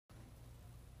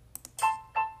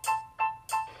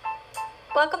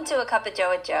Welcome to A Cup of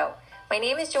Joe with Joe. My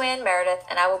name is Joanne Meredith,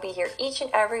 and I will be here each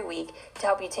and every week to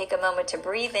help you take a moment to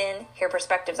breathe in, hear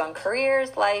perspectives on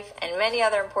careers, life, and many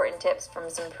other important tips from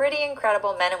some pretty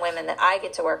incredible men and women that I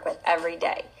get to work with every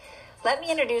day. Let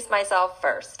me introduce myself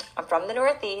first. I'm from the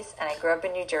Northeast, and I grew up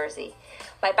in New Jersey.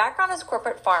 My background is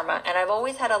corporate pharma, and I've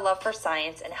always had a love for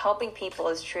science, and helping people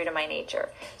is true to my nature.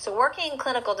 So working in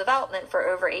clinical development for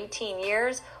over 18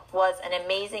 years was an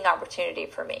amazing opportunity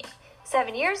for me.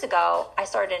 7 years ago, I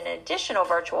started an additional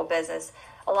virtual business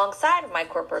alongside of my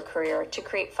corporate career to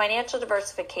create financial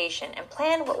diversification and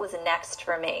plan what was next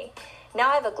for me. Now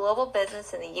I have a global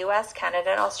business in the US, Canada,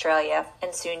 and Australia,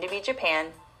 and soon to be Japan.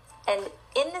 And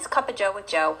in this Cup of Joe with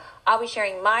Joe, I'll be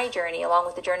sharing my journey along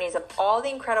with the journeys of all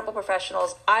the incredible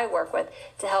professionals I work with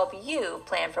to help you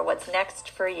plan for what's next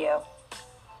for you.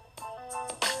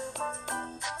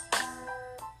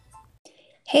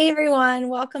 Hey everyone,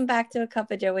 welcome back to A Cup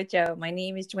of Joe with Joe. My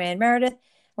name is Joanne Meredith.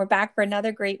 We're back for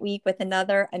another great week with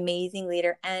another amazing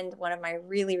leader and one of my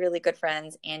really, really good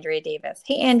friends, Andrea Davis.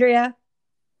 Hey Andrea.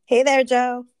 Hey there,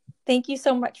 Joe. Thank you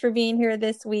so much for being here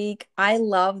this week. I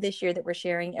love this year that we're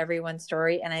sharing everyone's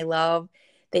story, and I love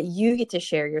that you get to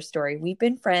share your story. We've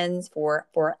been friends for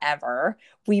forever.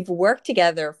 We've worked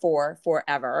together for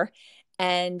forever.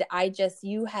 And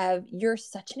you're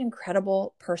such an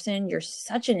incredible person. You're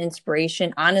such an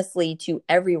inspiration, honestly, to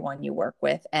everyone you work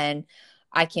with. And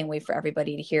I can't wait for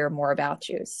everybody to hear more about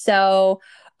you. So,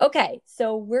 okay.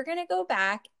 So we're going to go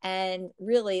back and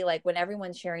really, like, when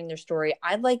everyone's sharing their story,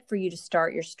 I'd like for you to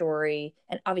start your story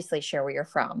and obviously share where you're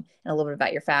from and a little bit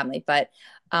about your family. But,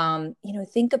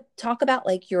 talk about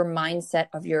like your mindset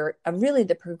of really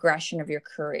the progression of your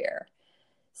career.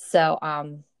 So,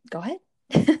 go ahead.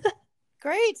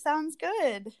 Great. Sounds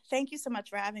good. Thank you so much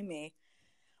for having me.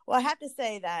 Well, I have to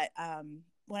say that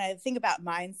when I think about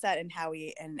mindset and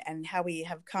how we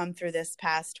have come through this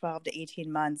past 12 to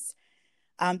 18 months,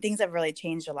 things have really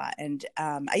changed a lot. And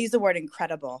I use the word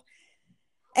incredible.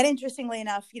 And interestingly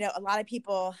enough, a lot of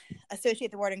people associate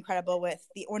the word incredible with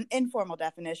the informal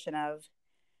definition of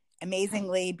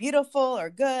amazingly beautiful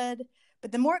or good.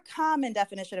 But the more common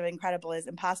definition of incredible is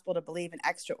impossible to believe and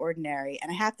extraordinary.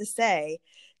 And I have to say,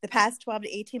 the past 12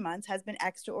 to 18 months has been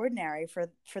extraordinary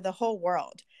for the whole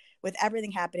world with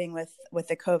everything happening with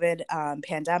the COVID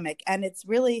pandemic. And it's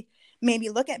really made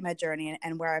me look at my journey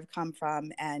and where I've come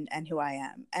from and who I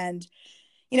am. And,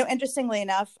 interestingly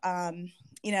enough,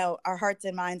 our hearts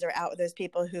and minds are out with those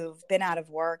people who've been out of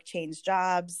work, changed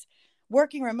jobs,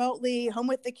 working remotely, home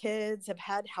with the kids, have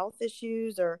had health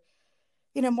issues, or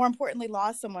more importantly,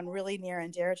 lost someone really near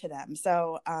and dear to them.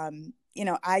 So,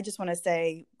 I just want to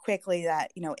say quickly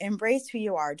that, embrace who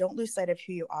you are. Don't lose sight of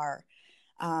who you are.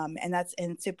 And that's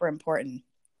super important.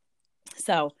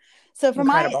 So for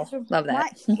Incredible. Love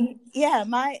that.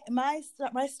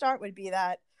 my start would be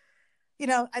that,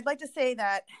 I'd like to say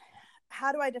that,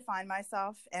 how do I define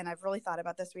myself? And I've really thought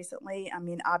about this recently. I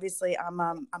mean, obviously I'm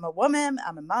a woman,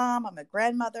 I'm a mom, I'm a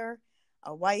grandmother,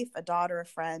 a wife, a daughter, a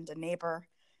friend, a neighbor.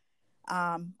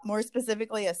 More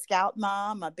specifically, a scout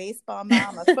mom, a baseball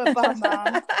mom, a football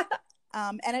mom,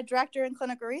 and a director in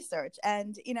clinical research.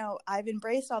 And, I've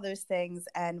embraced all those things.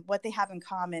 And what they have in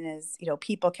common is,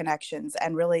 people connections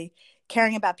and really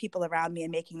caring about people around me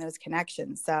and making those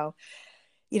connections. So,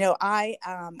 I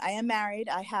am married.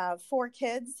 I have 4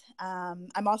 kids.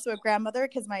 I'm also a grandmother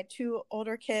because my 2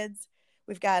 older kids,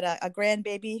 we've got a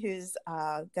grandbaby who's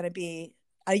going to be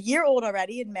a year old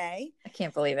already in May. I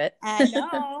can't believe it. I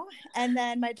know. And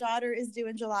then my daughter is due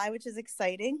in July, which is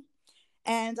exciting.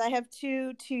 And I have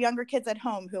two younger kids at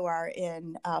home who are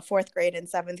in 4th grade and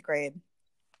 7th grade.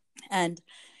 And,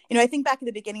 I think back at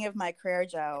the beginning of my career,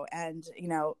 Joe, and,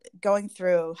 going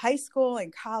through high school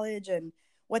and college and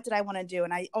what did I want to do?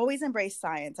 And I always embraced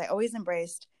science. I always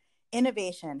embraced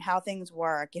innovation, how things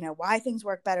work, why things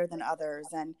work better than others.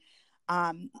 And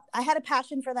I had a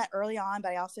passion for that early on,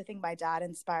 but I also think my dad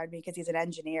inspired me because he's an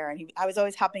engineer, and I was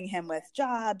always helping him with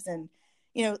jobs. And,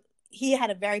 he had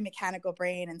a very mechanical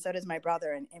brain, and so does my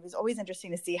brother. And it was always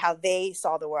interesting to see how they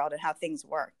saw the world and how things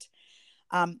worked.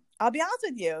 I'll be honest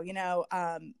with you,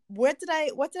 what did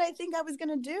I think I was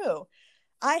going to do?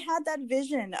 I had that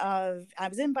vision of, I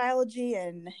was in biology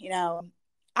and,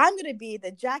 I'm going to be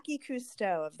the Jackie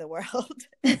Cousteau of the world.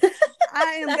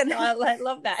 I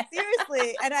love that.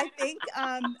 Seriously. And I think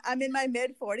I'm in my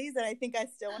mid 40s and I think I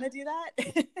still want to do that.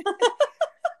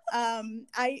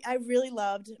 I really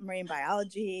loved marine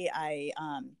biology. I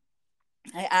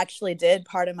actually did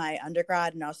part of my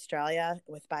undergrad in Australia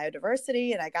with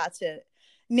biodiversity, and I got to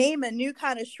name a new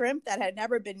kind of shrimp that had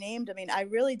never been named. I mean, I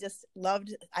really just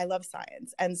I love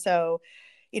science. And so,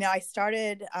 I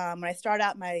started when I started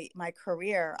out my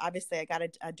career. Obviously, I got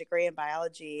a degree in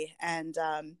biology, and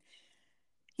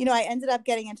I ended up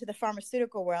getting into the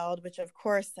pharmaceutical world, which of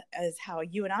course is how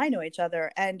you and I know each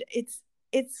other. And it's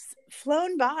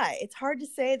flown by. It's hard to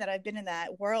say that I've been in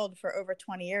that world for over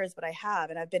 20 years, but I have,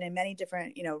 and I've been in many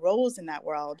different roles in that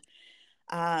world.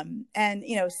 And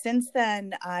since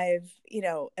then I've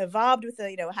evolved with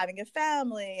having a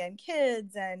family and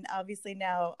kids, and obviously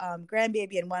now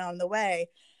grandbaby and one on the way.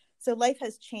 So life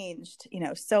has changed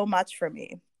so much for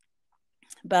me.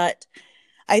 But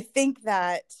I think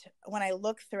that when I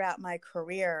look throughout my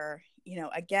career,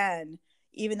 again,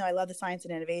 even though I love the science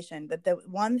and innovation, but the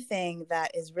one thing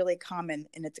that is really common,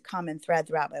 and it's a common thread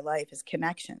throughout my life, is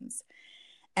connections.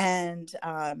 And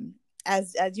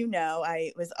as you know,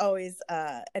 I was always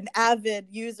an avid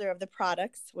user of the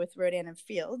products with Rodan and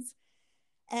Fields.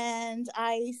 And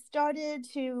I started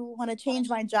to want to change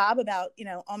my job about,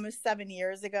 almost 7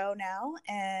 years ago now,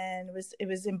 and it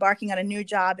was embarking on a new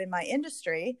job in my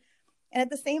industry. And at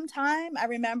the same time, I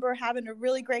remember having a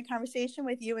really great conversation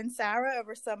with you and Sarah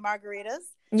over some margaritas.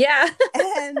 Yeah.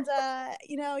 And,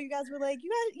 you guys were like, you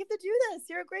have to do this.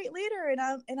 You're a great leader. And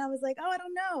I was like, oh, I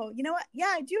don't know. You know what? Yeah,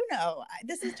 I do know.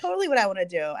 This is totally what I want to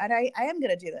do. And I am going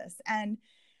to do this. And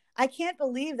I can't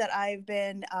believe that I've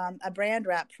been a brand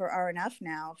rep for RNF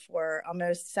now for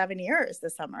almost 7 years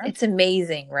this summer. It's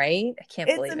amazing, right? I can't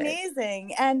believe it. It's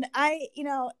amazing. And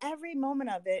every moment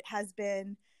of it has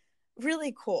been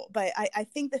really cool. But I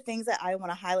think the things that I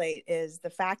want to highlight is the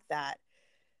fact that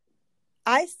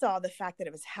I saw the fact that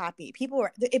it was happy.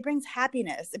 It brings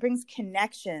happiness. It brings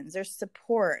connections. There's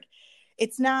support.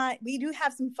 It's not, we do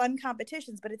have some fun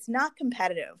competitions, but it's not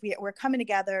competitive. We're coming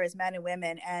together as men and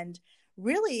women and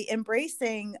really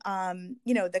embracing,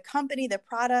 the company, the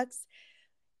products,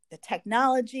 the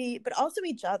technology, but also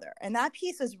each other. And that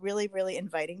piece was really, really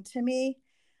inviting to me.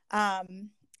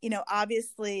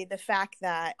 Obviously the fact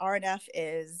that RNF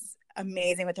is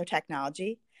amazing with their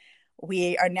technology.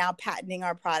 We are now patenting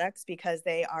our products because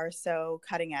they are so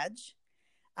cutting edge.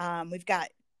 We've got,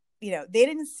 they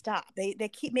didn't stop. They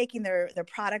keep making their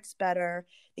products better.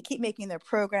 They keep making their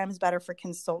programs better for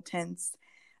consultants.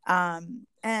 And,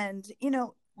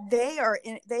 they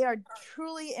are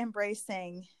truly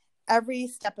embracing every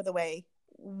step of the way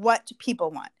what people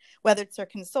want, whether it's their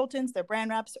consultants, their brand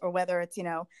reps, or whether it's,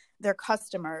 their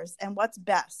customers, and what's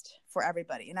best for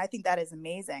everybody. And I think that is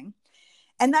amazing.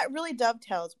 And that really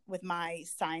dovetails with my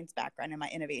science background and my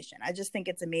innovation. I just think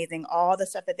it's amazing, all the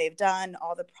stuff that they've done,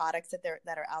 all the products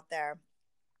that are out there.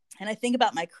 And I think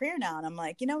about my career now, and I'm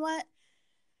like, you know what?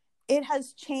 It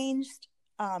has changed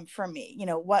for me,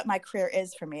 what my career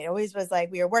is for me. It always was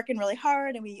like, we were working really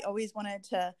hard and we always wanted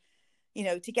to,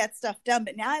 to get stuff done.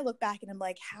 But now I look back and I'm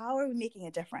like, how are we making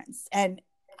a difference? And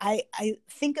I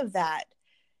think of that.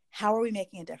 How are we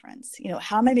making a difference?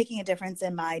 How am I making a difference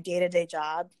in my day-to-day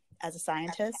job as a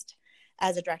scientist,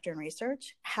 as a director in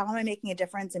research? How am I making a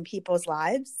difference in people's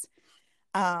lives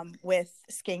with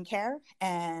skincare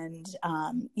and,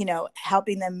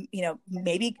 helping them,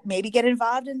 maybe get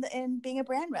involved in being a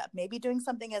brand rep, maybe doing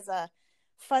something as a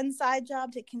fun side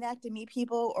job to connect and meet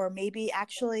people, or maybe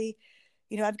actually,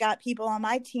 I've got people on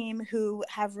my team who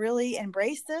have really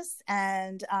embraced this.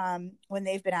 And when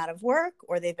they've been out of work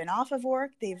or they've been off of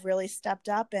work, they've really stepped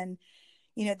up. And,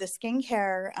 the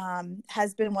skincare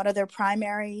has been one of their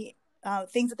primary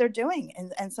things that they're doing,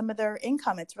 and some of their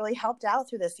income. It's really helped out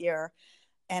through this year.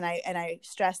 And I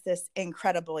stress this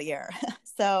incredible year.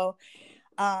 So,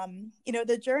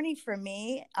 the journey for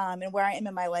me and where I am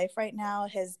in my life right now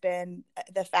has been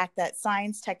the fact that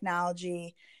science,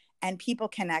 technology, and people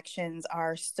connections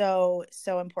are so,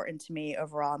 so important to me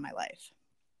overall in my life.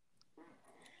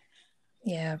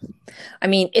 Yeah. I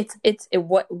mean,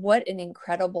 what an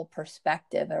incredible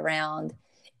perspective around.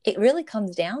 It really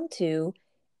comes down to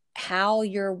how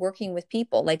you're working with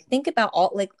people. Like, think about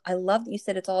I love that you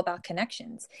said it's all about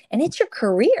connections, and it's your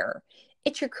career.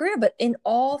 It's your career, but in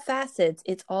all facets,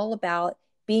 it's all about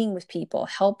being with people,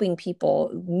 helping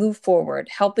people move forward,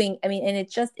 and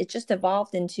it just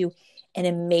evolved into an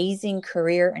amazing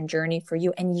career and journey for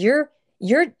you. And you're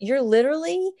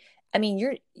literally,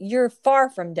 you're far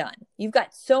from done. You've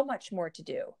got so much more to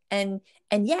do. And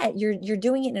yet you're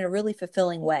doing it in a really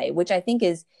fulfilling way, which I think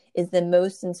is the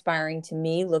most inspiring to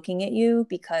me looking at you,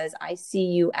 because I see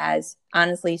you as,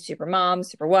 honestly, super mom,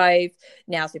 super wife,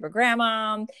 now super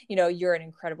grandma. You're an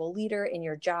incredible leader in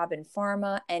your job in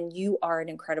pharma, and you are an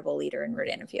incredible leader in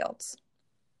Rodan and Fields.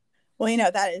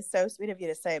 Well, that is so sweet of you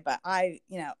to say, but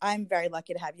I'm very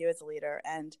lucky to have you as a leader.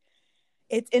 And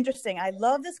it's interesting. I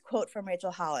love this quote from Rachel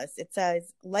Hollis. It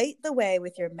says, "Light the way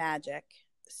with your magic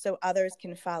so others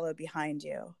can follow behind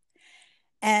you.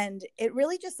 And it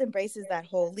really just embraces that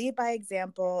whole lead by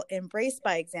example, embrace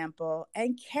by example,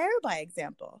 and care by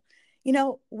example.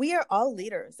 We are all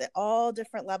leaders at all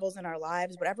different levels in our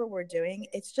lives, whatever we're doing.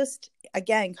 It's just,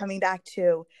 again, coming back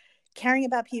to caring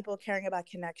about people, caring about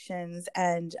connections,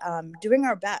 and doing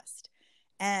our best.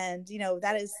 And,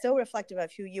 that is so reflective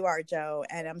of who you are, Jo.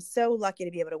 And I'm so lucky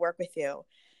to be able to work with you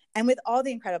and with all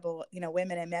the incredible,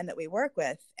 women and men that we work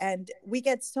with. And we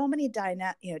get so many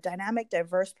dynamic,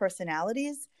 diverse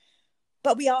personalities,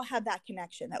 but we all have that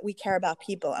connection that we care about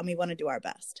people and we want to do our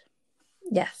best.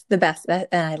 Yes, the best. And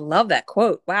I love that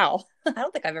quote. Wow. I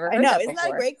don't think I've ever heard that before. Isn't that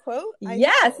a great quote?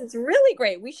 Yes, it's really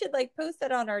great. We should post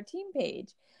that on our team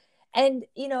page. And,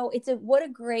 what a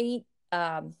great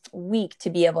week to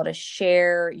be able to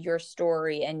share your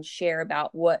story and share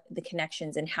about what the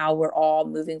connections and how we're all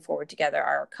moving forward together.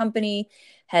 Our company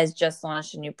has just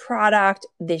launched a new product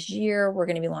this year. We're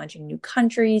going to be launching new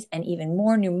countries and even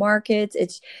more new markets.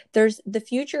 The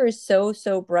future is so,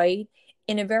 so bright.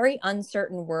 In a very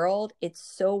uncertain world, it's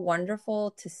so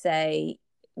wonderful to say,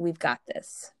 we've got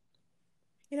this.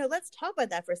 Let's talk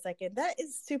about that for a second. That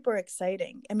is super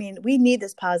exciting. I mean, we need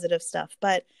this positive stuff,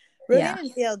 but Rodan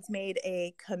 & Fields made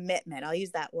a commitment. I'll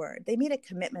use that word. They made a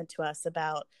commitment to us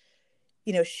about,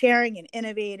 sharing and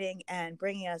innovating and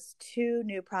bringing us 2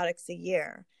 new products a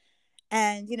year.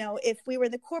 And, if we were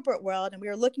in the corporate world and we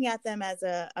were looking at them as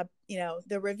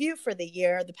the review for the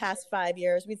year, the past 5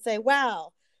 years, we'd say,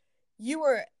 wow, you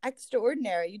were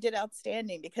extraordinary. You did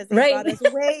outstanding because they brought us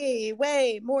way,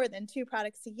 way more than 2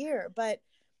 products a year. But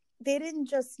they didn't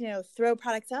just, throw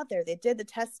products out there. They did the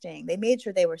testing. They made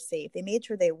sure they were safe. They made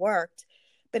sure they worked.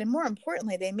 But more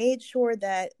importantly, they made sure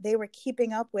that they were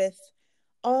keeping up with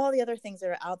all the other things that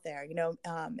are out there,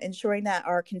 ensuring that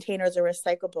our containers are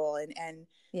recyclable and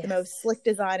the most slick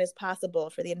design as possible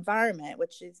for the environment,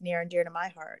 which is near and dear to my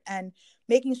heart. And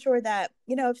making sure that,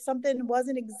 if something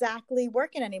wasn't exactly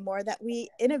working anymore, that we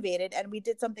innovated and we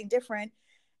did something different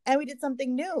and we did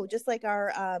something new, just like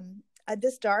our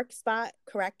this dark spot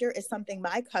corrector is something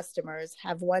my customers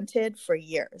have wanted for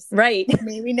years. Right. I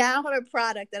mean, we now have a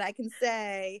product that I can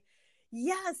say,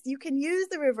 yes, you can use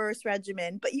the reverse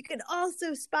regimen, but you can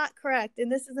also spot correct. And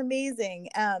this is amazing.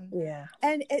 And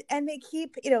they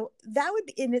keep, that would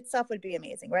be, in itself would be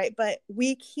amazing. Right. But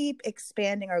we keep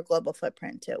expanding our global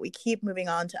footprint too. We keep moving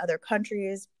on to other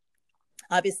countries,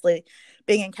 obviously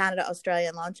being in Canada, Australia,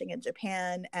 and launching in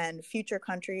Japan and future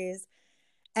countries,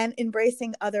 and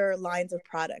embracing other lines of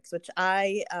products, which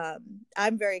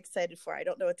I'm very excited for. I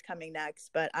don't know what's coming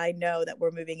next, but I know that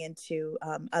we're moving into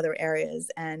other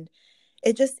areas, and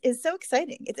it just is so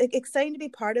exciting. It's exciting to be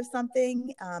part of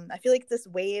something. I feel like this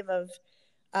wave of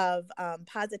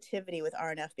positivity with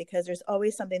RNF, because there's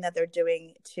always something that they're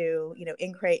doing to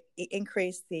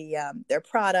increase the their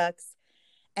products,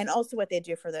 and also what they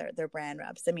do for their brand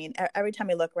reps. I mean, every time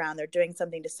we look around, they're doing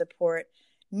something to support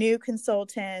new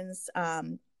consultants.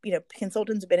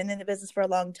 Consultants have been in the business for a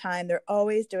long time. They're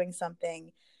always doing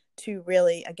something to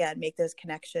really, again, make those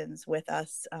connections with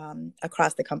us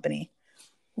across the company.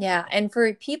 Yeah. And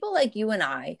for people like you and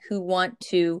I who want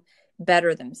to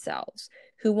better themselves,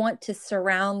 who want to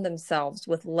surround themselves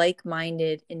with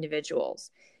like-minded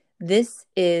individuals, this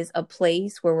is a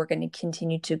place where we're going to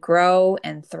continue to grow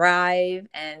and thrive.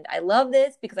 And I love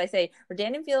this because I say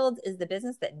Rodan & Fields is the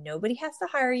business that nobody has to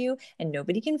hire you and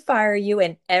nobody can fire you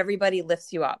and everybody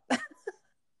lifts you up.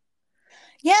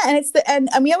 Yeah. And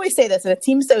and we always say this, and it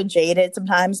seems so jaded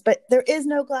sometimes, but there is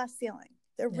no glass ceiling.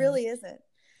 There really isn't.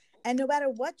 And no matter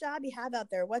what job you have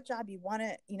out there, what job you want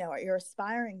to, or you're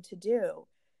aspiring to do,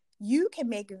 you can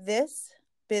make this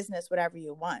business whatever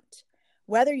you want.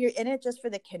 Whether you're in it just for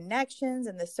the connections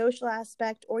and the social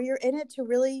aspect, or you're in it to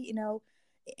really,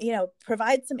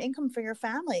 provide some income for your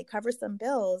family, cover some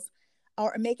bills,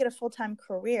 or make it a full-time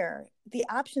career, the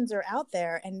options are out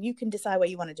there and you can decide what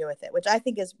you want to do with it, which I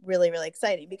think is really, really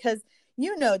exciting because,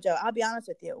 Jo, I'll be honest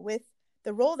with you, with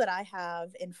the role that I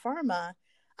have in pharma,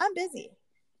 I'm busy.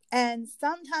 And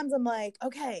sometimes I'm like,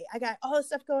 okay, I got all this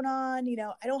stuff going on.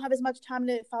 I don't have as much time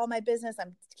to follow my business.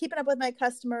 I'm keeping up with my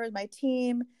customers, my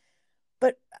team.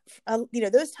 But,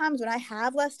 those times when I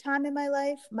have less time in my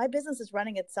life, my business is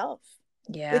running itself,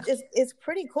 which is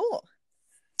pretty cool.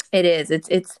 It is.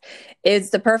 It's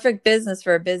the perfect business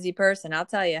for a busy person. I'll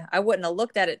tell you, I wouldn't have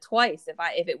looked at it twice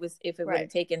if it would have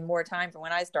taken more time from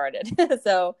when I started.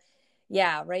 So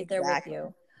yeah, right there with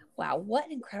you. Wow. What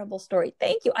an incredible story.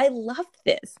 Thank you. I loved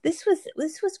this. This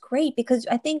was great because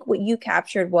I think what you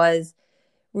captured was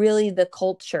really the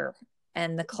culture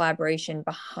and the collaboration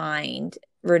behind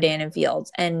Rodan &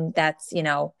 Fields. And that's,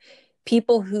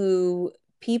 people who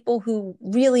people who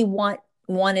really want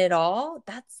it all,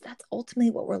 that's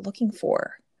ultimately what we're looking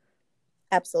for.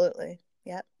 Absolutely.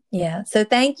 Yep. Yeah. So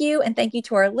thank you. And thank you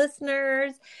to our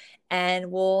listeners.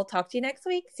 And we'll talk to you next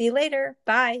week. See you later.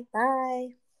 Bye. Bye.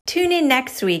 Tune in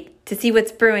next week to see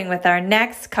what's brewing with our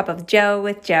next cup of Joe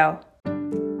with Joe.